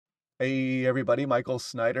Hey everybody, Michael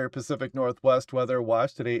Snyder, Pacific Northwest Weather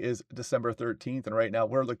Watch. Today is December 13th, and right now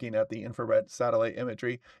we're looking at the infrared satellite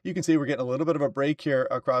imagery. You can see we're getting a little bit of a break here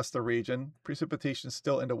across the region. Precipitation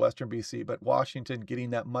still into western BC, but Washington getting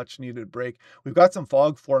that much needed break. We've got some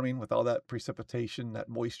fog forming with all that precipitation, that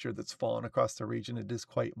moisture that's fallen across the region. It is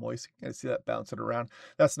quite moist. You can see that bouncing around.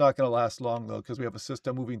 That's not going to last long though, because we have a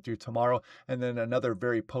system moving through tomorrow, and then another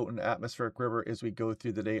very potent atmospheric river as we go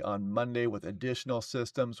through the day on Monday with additional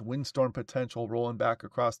systems, windstorm potential rolling back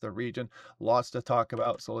across the region. Lots to talk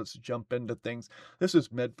about, so let's jump into things. This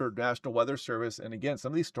is Medford National Weather Service, and again,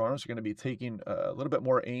 some of these storms are going to be taking a little bit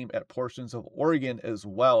more aim at portions of Oregon as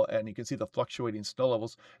well, and you can see the fluctuating snow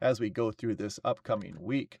levels as we go through this upcoming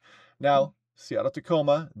week. Now, Seattle,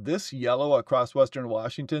 Tacoma, this yellow across western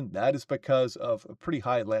Washington, that is because of a pretty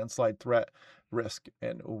high landslide threat risk.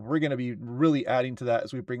 And we're going to be really adding to that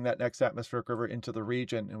as we bring that next atmospheric river into the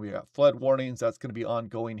region. And we got flood warnings. That's going to be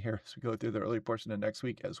ongoing here as we go through the early portion of next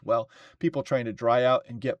week as well. People trying to dry out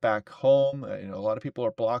and get back home. A lot of people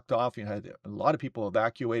are blocked off. Had a lot of people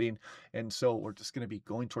evacuating. And so we're just going to be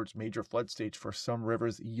going towards major flood stage for some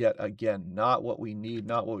rivers yet again. Not what we need,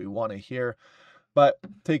 not what we want to hear. But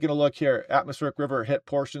taking a look here, atmospheric river hit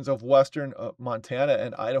portions of western Montana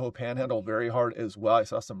and Idaho Panhandle very hard as well. I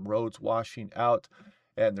saw some roads washing out,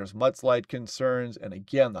 and there's mudslide concerns. And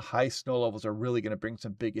again, the high snow levels are really going to bring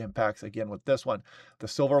some big impacts again with this one. The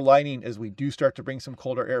silver lining is we do start to bring some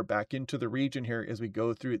colder air back into the region here as we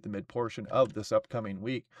go through the mid portion of this upcoming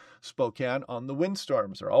week. Spokane on the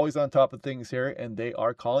windstorms are always on top of things here, and they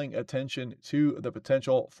are calling attention to the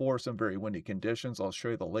potential for some very windy conditions. I'll show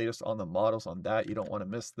you the latest on the models on that. You don't want to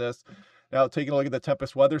miss this. Now, taking a look at the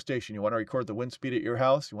Tempest Weather Station, you want to record the wind speed at your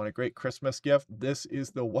house, you want a great Christmas gift, this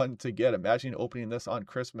is the one to get. Imagine opening this on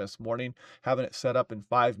Christmas morning, having it set up in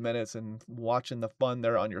 5 minutes and watching the fun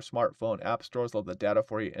there on your smartphone. App stores load the data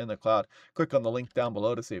for you in the cloud. Click on the link down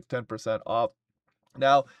below to save 10% off.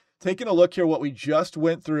 Now, taking a look here, what we just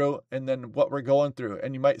went through and then what we're going through.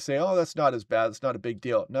 And you might say, oh, that's not as bad. It's not a big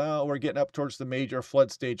deal. No, we're getting up towards the major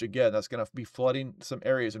flood stage again. That's going to be flooding some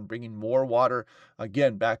areas and bringing more water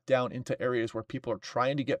again back down into areas where people are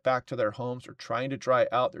trying to get back to their homes. They're trying to dry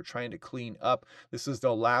out. They're trying to clean up. This is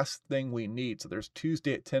the snow thing we need. So there's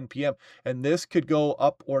Tuesday at 10 p.m. and this could go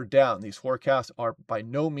up or down. These forecasts are by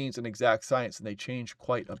no means an exact science, and they change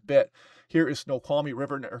quite a bit. Here is Snoqualmie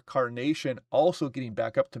River Carnation also getting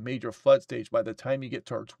back up to major flood stage by the time you get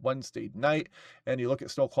towards Wednesday night. And you look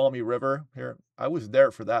at Snoqualmie River here. I was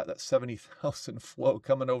there for that 70,000 flow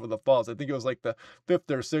coming over the falls. I think it was like the fifth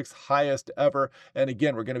or sixth highest ever. And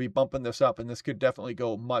again, we're going to be bumping this up, and this could definitely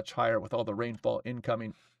go much higher with all the rainfall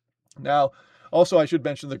incoming. Now, also, I should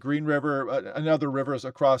mention the Green River and other rivers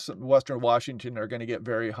across western Washington are going to get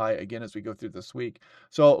very high again as we go through this week.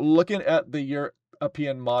 So looking at the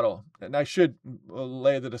European model, and I should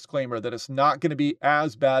lay the disclaimer that it's not going to be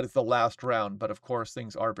as bad as the last round, but of course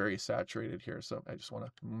things are very saturated here. So I just want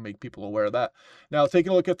to make people aware of that. Now,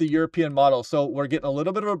 taking a look at the European model. So we're getting a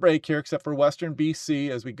little bit of a break here, except for western BC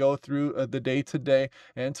as we go through the day today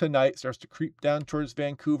and tonight. Starts to creep down towards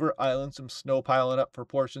Vancouver Island, some snow piling up for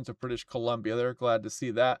portions of British Columbia. They're glad to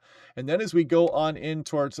see that. And then as we go on in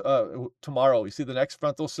towards tomorrow, we see the next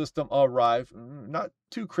frontal system arrive. Not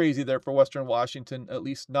too crazy there for western Washington, at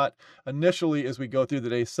least not initially as we go through the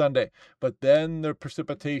day Sunday. But then the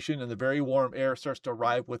precipitation and the very warm air starts to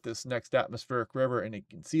arrive with this next atmospheric river, and you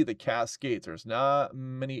can see the Cascades. There's not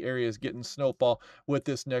many areas getting snowfall with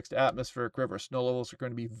this next atmospheric river. Snow levels are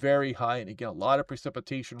going to be very high, and again, a lot of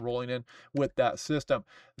precipitation rolling in with that system.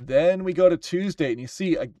 Then we go to Tuesday, and you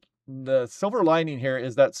see the silver lining here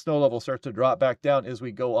is that snow level starts to drop back down as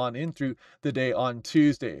we go on in through the day on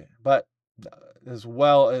Tuesday. But as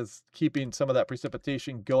well as keeping some of that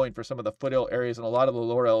precipitation going for some of the foothill areas and a lot of the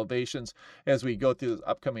lower elevations as we go through this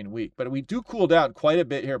upcoming week. But we do cool down quite a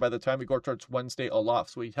bit here by the time we go towards Wednesday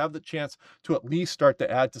aloft. So we have the chance to at least start to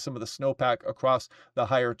add to some of the snowpack across the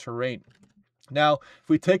higher terrain. Now, if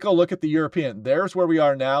we take a look at the European, there's where we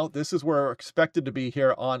are now. This is where we're expected to be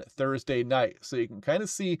here on Thursday night. So you can kind of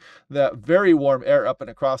see that very warm air up and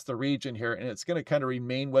across the region here, and it's going to kind of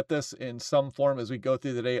remain with us in some form as we go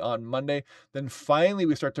through the day on Monday. Then finally,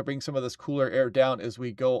 we start to bring some of this cooler air down as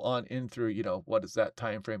we go on in through, what is that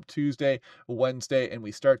time frame? Tuesday, Wednesday, and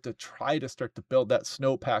we start to build that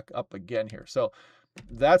snowpack up again here. So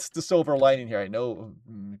that's the silver lining here. I know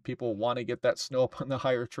people want to get that snow up on the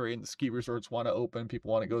higher terrain. The ski resorts want to open.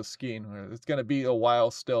 People want to go skiing. It's going to be a while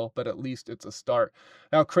still, but at least it's a start.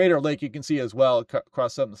 Now, Crater Lake, you can see as well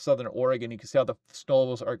across southern Oregon. You can see how the snow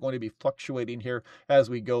levels are going to be fluctuating here as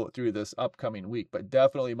we go through this upcoming week, but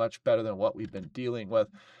definitely much better than what we've been dealing with.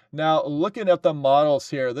 Now, looking at the models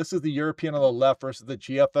here, this is the European on the left versus the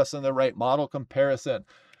GFS on the right model comparison.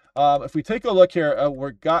 If we take a look here,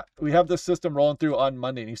 we have this system rolling through on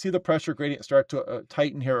Monday, and you see the pressure gradient start to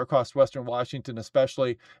tighten here across Western Washington,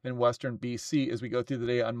 especially in Western BC as we go through the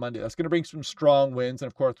day on Monday. That's going to bring some strong winds, and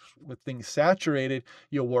of course, with things saturated,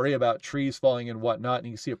 you'll worry about trees falling and whatnot,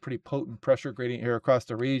 and you see a pretty potent pressure gradient here across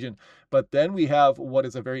the region. But then we have what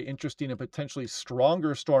is a very interesting and potentially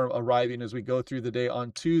stronger storm arriving as we go through the day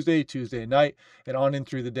on Tuesday night, and on in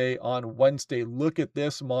through the day on Wednesday. Look at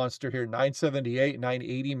this monster here, 978,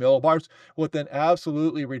 980 millibars with an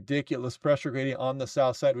absolutely ridiculous pressure gradient on the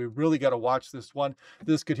south side. We really got to watch this one.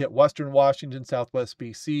 This could hit Western Washington, Southwest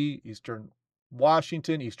BC, Eastern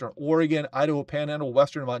Washington, Eastern Oregon, Idaho Panhandle,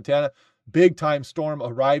 Western Montana. Big time storm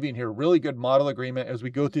arriving here. Really good model agreement as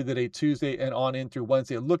we go through the day Tuesday and on in through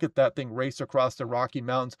Wednesday. Look at that thing race across the Rocky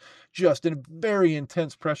Mountains. Just a very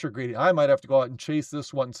intense pressure gradient. I might have to go out and chase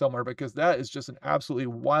this one somewhere because that is just an absolutely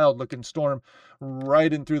wild looking storm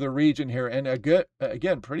right in through the region here. And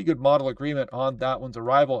again, pretty good model agreement on that one's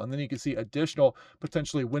arrival. And then you can see additional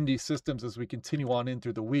potentially windy systems as we continue on in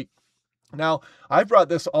through the week. Now, I brought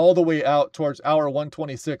this all the way out towards hour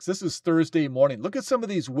 126. This is Thursday morning. Look at some of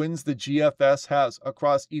these winds the GFS has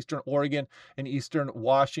across Eastern Oregon and Eastern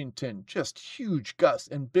Washington. Just huge gusts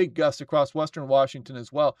and big gusts across Western Washington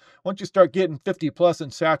as well. Once you start getting 50 plus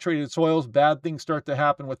in saturated soils, bad things start to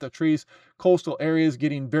happen with the trees. Coastal areas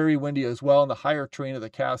getting very windy as well, and the higher terrain of the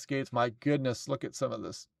Cascades. My goodness, look at some of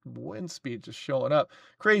this wind speed just showing up.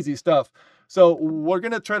 Crazy stuff. So we're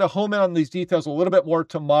going to try to home in on these details a little bit more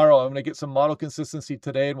tomorrow. I'm going to get some model consistency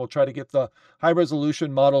today, and we'll try to get the high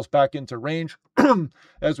resolution models back into range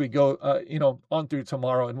as we go, on through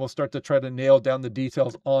tomorrow, and we'll start to try to nail down the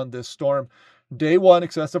details on this storm. Day one,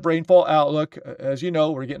 excessive rainfall outlook. As you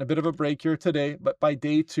know, we're getting a bit of a break here today, but by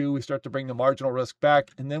day two, we start to bring the marginal risk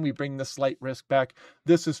back, and then we bring the slight risk back.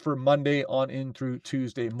 This is for Monday on in through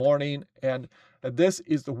Tuesday morning, and this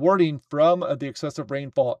is the wording from the excessive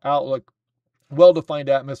rainfall outlook. Well-defined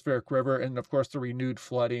atmospheric river, and of course the renewed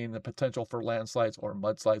flooding, the potential for landslides or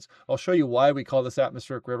mudslides. I'll show you why we call this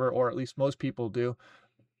atmospheric river, or at least most people do,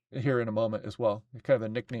 here in a moment as well. It's kind of a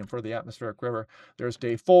nickname for the atmospheric river. There's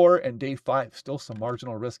day 4 and day 5, still some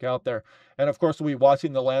marginal risk out there. And of course, we'll be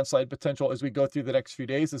watching the landslide potential as we go through the next few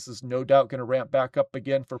days. This is no doubt going to ramp back up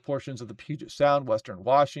again for portions of the Puget Sound, Western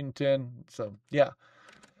Washington. So yeah,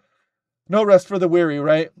 no rest for the weary,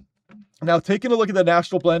 right? Now, taking a look at the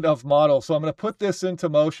national blend of models. So I'm going to put this into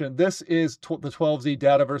motion. This is the 12Z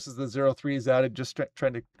data versus the 03Z data, just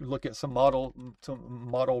trying to look at some model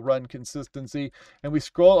run consistency. And we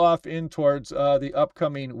scroll off in towards the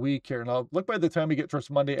upcoming week here. Now, look, by the time we get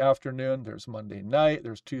towards Monday afternoon, there's Monday night,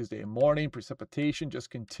 there's Tuesday morning, precipitation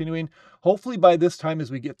just continuing. Hopefully by this time,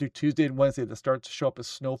 as we get through Tuesday and Wednesday, that starts to show up as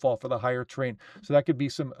snowfall for the higher terrain. So that could be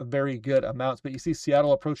some very good amounts. But you see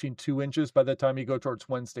Seattle approaching 2 inches by the time you go towards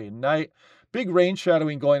Wednesday night. Big rain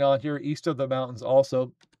shadowing going on here east of the mountains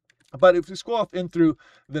also. But if we scroll off in through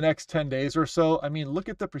the next 10 days or so, I mean, look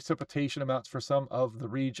at the precipitation amounts for some of the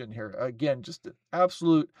region here. Again, just an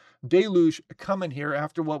absolute deluge coming here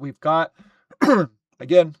after what we've got.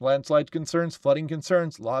 Again, landslide concerns, flooding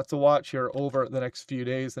concerns, lots to watch here over the next few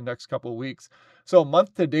days, the next couple of weeks. So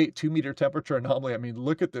month to date, 2-meter temperature anomaly. I mean,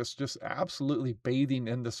 look at this, just absolutely bathing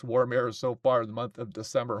in this warm air so far the month of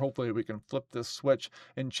December. Hopefully we can flip this switch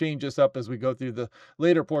and change this up as we go through the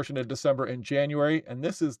later portion of December and January. And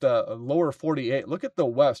this is the lower 48. Look at the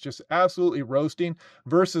west, just absolutely roasting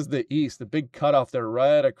versus the east, the big cutoff there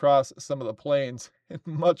right across some of the plains.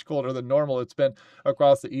 Much colder than normal it's been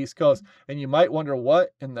across the East Coast. And you might wonder,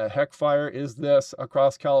 what in the heck fire is this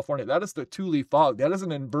across California? That is the Tule fog. That is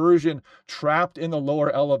an inversion trapped in the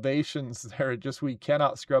lower elevations there. We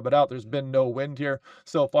cannot scrub it out. There's been no wind here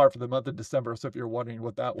so far for the month of December. So if you're wondering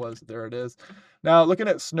what that was, there it is. Now looking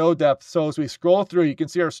at snow depth. So as we scroll through, you can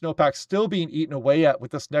see our snowpack still being eaten away at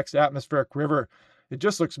with this next atmospheric river. It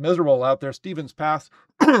just looks miserable out there. Stevens Pass,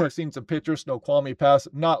 I've seen some pictures, Snoqualmie Pass,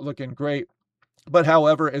 not looking great. But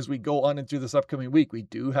however, as we go on into this upcoming week, we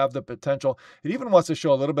do have the potential. It even wants to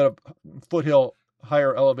show a little bit of foothill,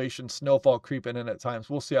 higher elevation snowfall creeping in at times.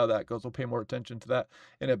 We'll see how that goes. We'll pay more attention to that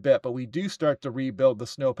in a bit. But we do start to rebuild the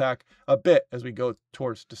snowpack a bit as we go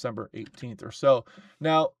towards December 18th or so.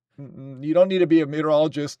 Now You don't need to be a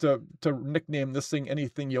meteorologist to nickname this thing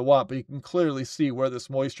anything you want, but you can clearly see where this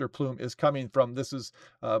moisture plume is coming from. This is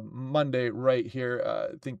Monday right here.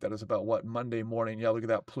 I think that is about what, Monday morning. Yeah, look at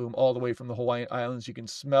that plume all the way from the Hawaiian Islands. You can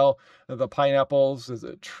smell the pineapples as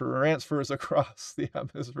it transfers across the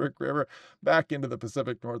atmospheric river back into the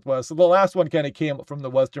Pacific Northwest. So the last one kind of came from the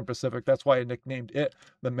Western Pacific. That's why I nicknamed it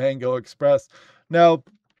the Mango Express. Now,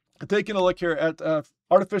 taking a look here at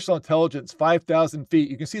artificial intelligence, 5,000 feet.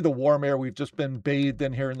 You can see the warm air we've just been bathed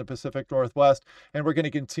in here in the Pacific Northwest, and we're going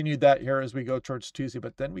to continue that here as we go towards Tuesday.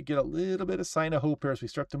 But then we get a little bit of sign of hope here as we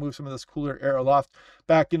start to move some of this cooler air aloft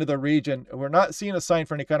back into the region. We're not seeing a sign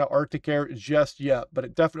for any kind of Arctic air just yet, but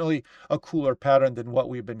it definitely a cooler pattern than what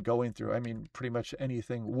we've been going through. I mean, pretty much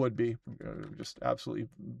anything would be just absolutely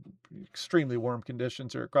extremely warm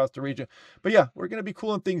conditions here across the region. But yeah, we're going to be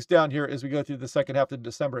cooling things down here as we go through the second half of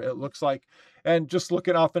December, it looks like. And just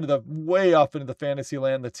looking off into the way off into the fantasy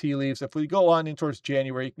land, the tea leaves, if we go on in towards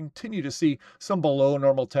January, you continue to see some below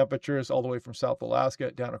normal temperatures all the way from South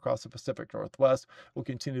Alaska down across the Pacific Northwest. We'll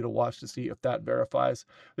continue to watch to see if that verifies.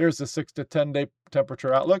 There's the 6 to 10 day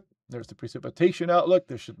temperature outlook. There's the precipitation outlook.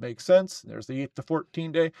 This should make sense. There's the 8 to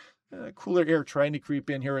 14 day. Cooler air trying to creep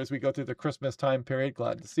in here as we go through the Christmas time period.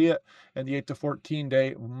 Glad to see it. And the 8 to 14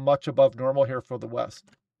 day, much above normal here for the West.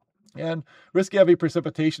 And risky heavy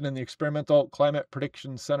precipitation in the Experimental Climate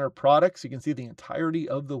Prediction Center products. You can see the entirety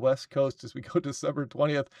of the West Coast as we go December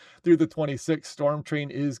 20th through the 26th. Storm train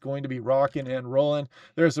is going to be rocking and rolling.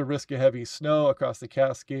 There's a risk of heavy snow across the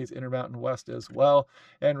Cascades, Intermountain West as well.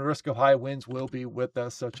 And risk of high winds will be with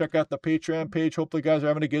us. So check out the Patreon page. Hopefully you guys are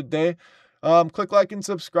having a good day. Click like and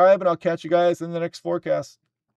subscribe, and I'll catch you guys in the next forecast.